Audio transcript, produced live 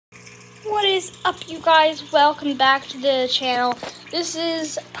What is up, you guys? Welcome back to the channel. This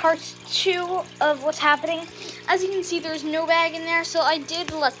is part 2 of what's happening. As you can see, there's no bag in there, so I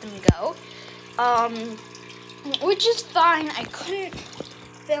did let them go. Which is fine. I couldn't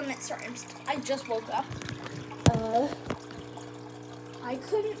film it. Sorry, I just woke up. I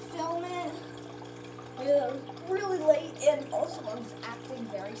couldn't film it. It was really late, and also I was acting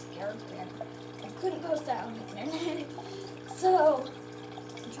very scared, and I couldn't post that on the internet. So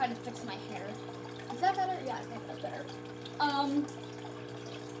I'm trying to fix my hair. Is that better? Yeah, I think that's better.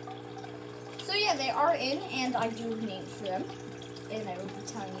 So yeah, they are in, and I do have names for them, and I will be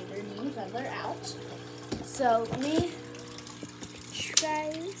telling you their names when they're out. So let me put you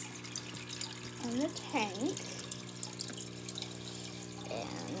guys in the tank,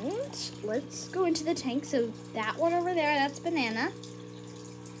 and let's go into the tank. So that one over there, that's Banana.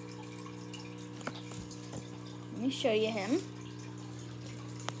 Let me show you him.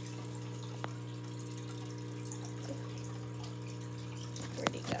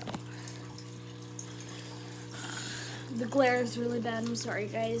 Where'd he go? The glare is really bad. I'm sorry,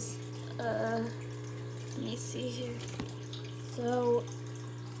 guys. Let me see here. So,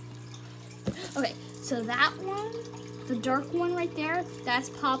 okay. So that one, the dark one right there, that's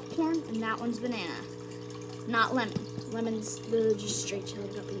Popcorn, and that one's Banana. Not Lemon. Lemon's the just straight chili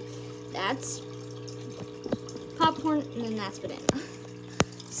puppy. That's Popcorn, and then that's Banana.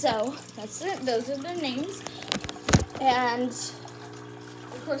 So that's it. Those are their names. And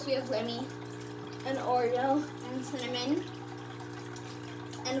of course we have Lemmy and Oreo and Cinnamon.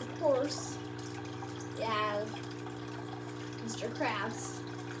 And of course we have Mr. Krabs.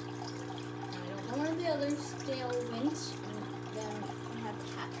 I don't know where the others went. And then we have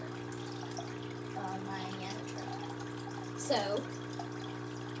Patrick, my manager. So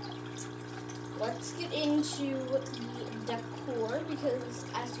let's get into the decor, because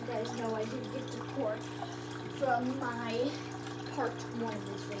as you guys know, I did get decor from my part 1 of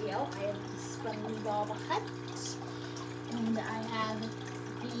this video. I have the SpongeBob hut, and I have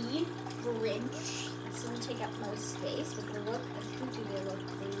the bridge. It's going to take up most space, but they look, as you can see, they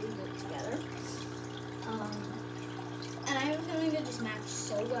really good together. And I was going to just match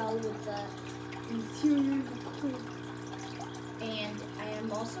so well with the interior decor. And I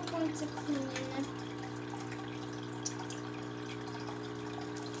am also going to clean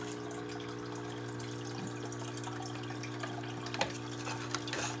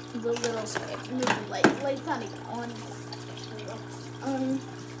the little, sorry, I moved the light. Light's not even on.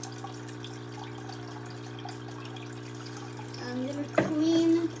 I'm gonna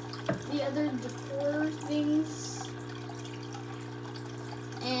clean the other decor things.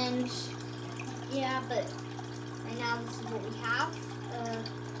 And yeah, but right now this is what we have. And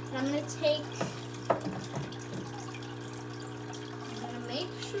I'm gonna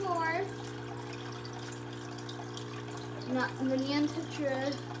make sure not Minion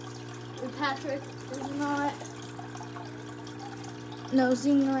picture with Patrick is not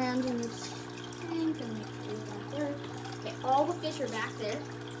nosing around in this tank, and make sure he's not there. Okay, all the fish are back there.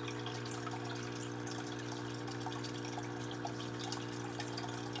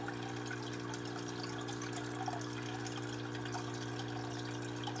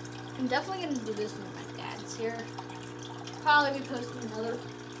 I'm definitely going to do this when my dad's here. Probably be posting another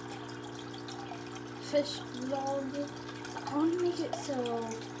fish vlog. I want to make it so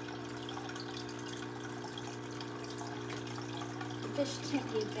the fish can't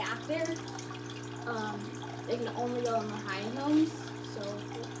be back there. They can only go in the high homes. So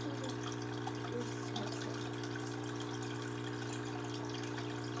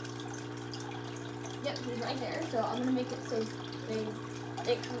yep, he's right there. So I'm going to make it so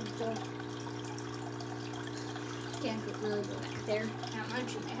they kind of can't get really go back there. Now, mind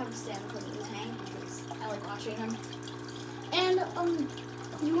you, I have a stand clean in the tank because I like watching them. And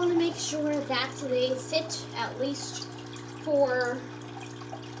you want to make sure that they sit at least for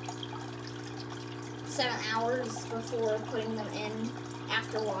 7 hours before putting them in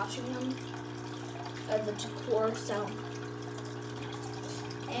after washing them, the decor. So,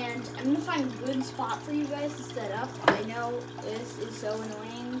 and I'm gonna find a good spot for you guys to set up. I know this is so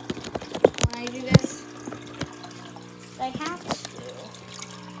annoying when I do this. I have to,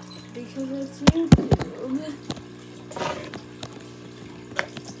 because it's YouTube.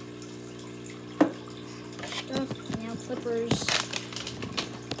 Nail clippers.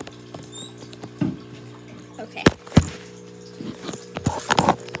 Okay.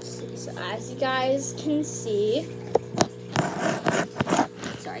 So as you guys can see,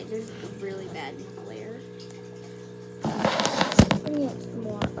 sorry, there's a really bad glare. Bring it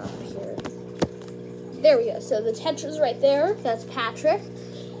more up here. There we go. So the Tetra's right there. That's Patrick.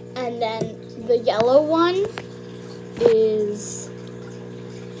 And then the yellow one is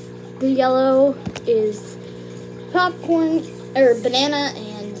popcorn or banana,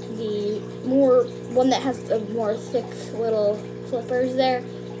 and the one that has the more thick little flippers there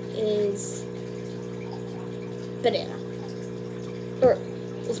is banana. Or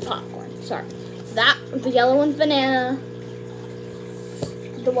is popcorn, sorry. The yellow one's banana.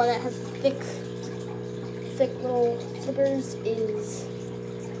 The one that has thick little flippers is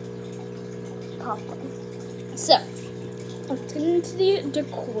popcorn. So, let's get into the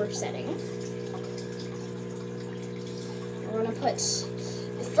decor setting. We're gonna put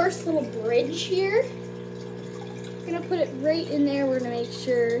the first little bridge here. We're gonna put it right in there. We're gonna make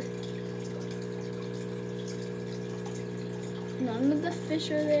sure none of the fish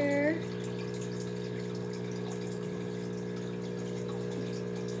are there.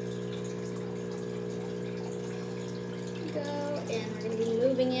 And we're going to be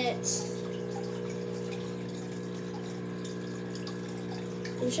moving it. I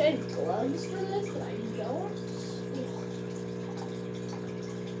wish I had gloves for this, but I don't.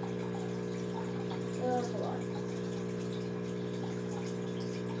 Hold on.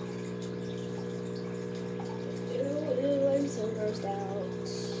 Ew, I'm so grossed out.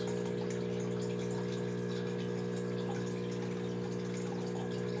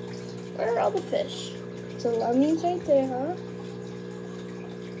 Where are all the fish? So Lemmy's right there.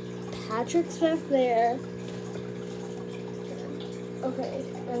 Patrick's back there. Okay,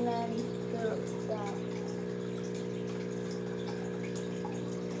 and then there's that.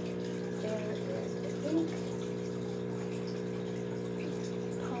 There is, I think.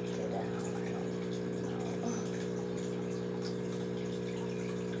 Pop it down. I don't know.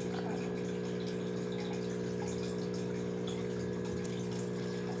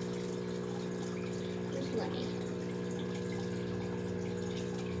 There's Lemmy.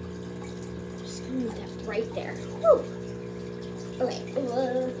 Move that right there. Whew. Okay.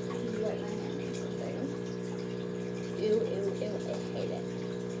 Wipe my hand or something. Ew, I hate it.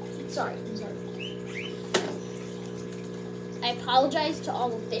 Sorry. I apologize to all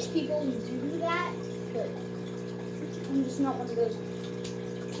the fish people who do that, but I'm just not one of those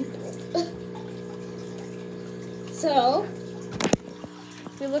people. So,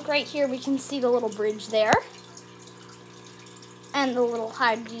 if we look right here, we can see the little bridge there. And the little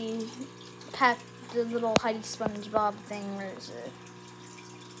Heidi SpongeBob thing. Where is it?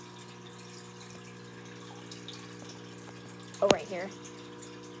 Oh, right here.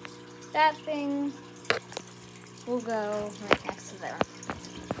 That thing will go right next to there.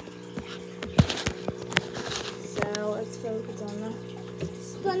 So let's focus on the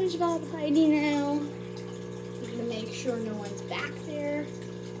SpongeBob Heidi now. We're gonna make sure no one's back there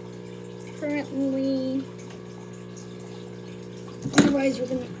currently. Otherwise, we're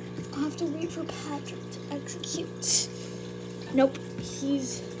gonna have to wait for Patrick to execute. Nope,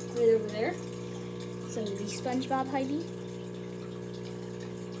 he's right over there. So the SpongeBob Heidi.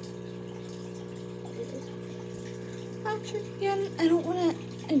 Patrick again. I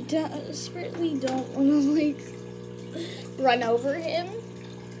desperately don't want to run over him.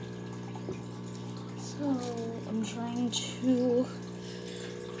 So I'm trying to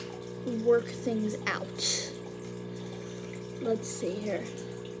work things out. Let's see here.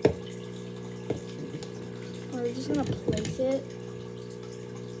 We're just gonna place it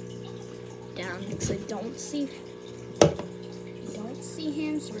down because I don't see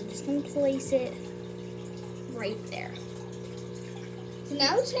him, so we're just gonna place it right there. So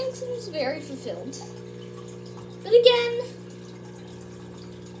now the tank seems very fulfilled. But again,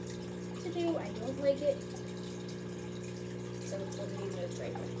 to do, I don't like it. So it's gonna be moved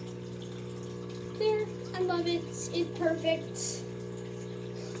right there. I love it. It's perfect.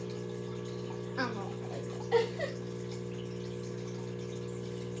 I don't know.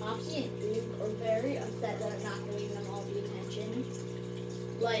 Popsy and Oob are very upset that I'm not giving them all the attention.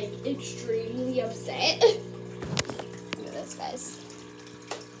 Like, extremely upset. Look at this, guys.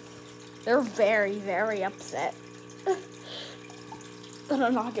 They're very, very upset that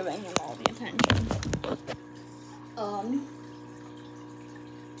I'm not giving them all the attention.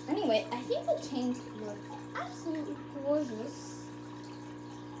 Anyway, I think the tank looks absolutely gorgeous.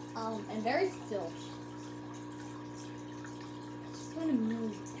 And very still. Just want to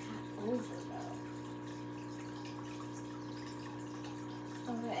move that over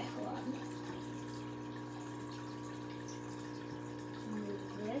though. Okay, hold on. Move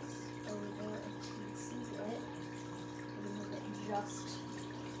this over if you can see it. Move it just.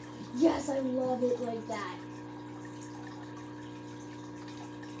 Yes, I love it like that.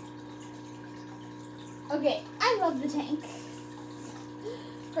 Okay, I love the tank.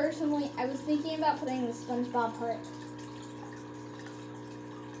 personally, I was thinking about putting the SpongeBob hut.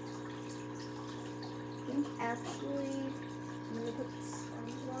 I think actually, I'm gonna put the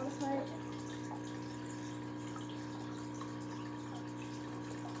SpongeBob hut.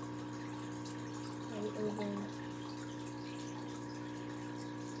 Right over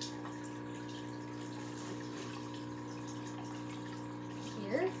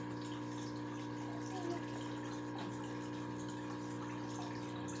here.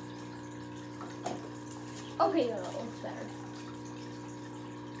 Okay, that looks better.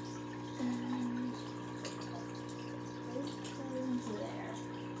 And it turns there.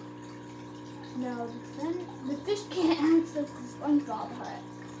 No, then the fish can't access the SpongeBob hut.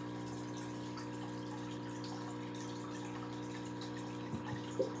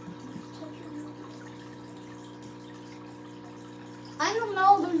 I don't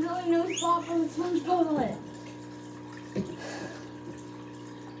know, there's really no spot for the SpongeBob hut.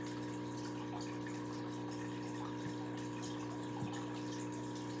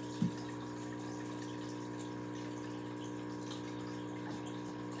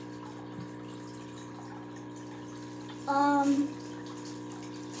 I'm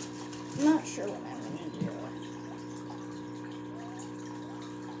not sure what I'm gonna do.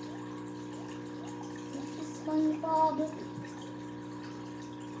 With the SpongeBob.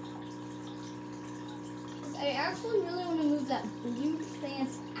 I actually really want to move that blue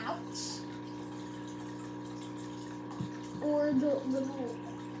plant out. Or the little,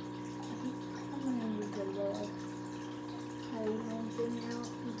 I'm gonna move the little hydrogen thing out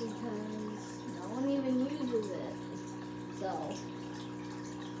because no one even uses it. So,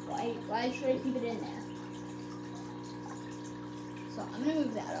 why should I keep it in there? So, I'm gonna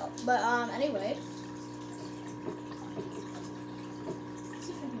move that out. But, anyway. Let's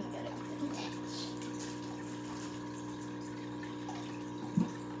see if I can get it with the net.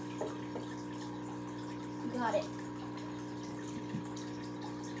 Got it.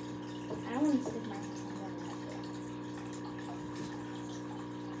 I don't want to stick my hand on that.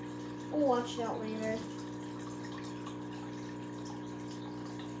 We'll watch it out later.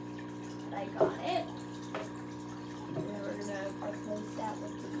 I got it. And then we're gonna replace that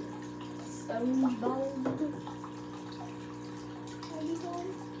with the SpongeBob.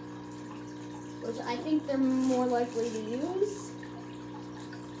 Which I think they're more likely to use.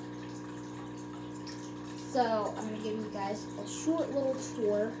 So I'm gonna give you guys a short little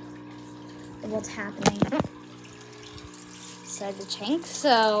tour of what's happening inside the tank.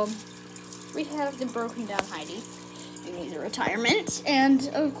 So we have the broken down Heidi. We need a retirement, and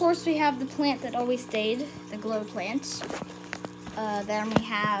of course we have the plant that always stayed, the glow plant. Then we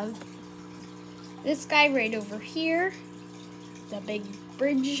have this guy right over here, the big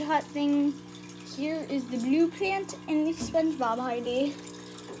bridge hut thing. Here is the blue plant and the SpongeBob Heidi.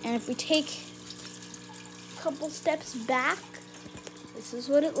 And if we take a couple steps back, this is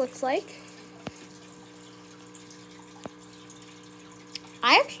what it looks like.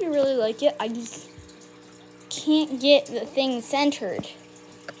 I actually really like it. I just can't get the thing centered.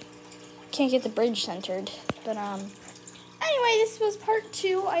 Can't get the bridge centered. But anyway, this was part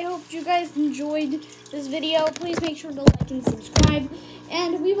 2. I hope you guys enjoyed this video. Please make sure to like and subscribe.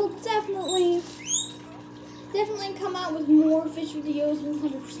 And we will definitely come out with more fish videos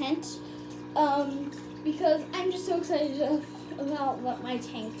 100%. Because I'm just so excited about what my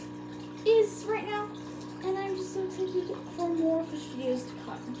tank is right now. And I'm just so excited for more fish videos to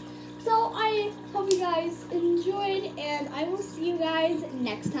come. So I hope you guys enjoyed, and I will see you guys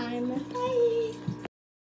next time. Bye!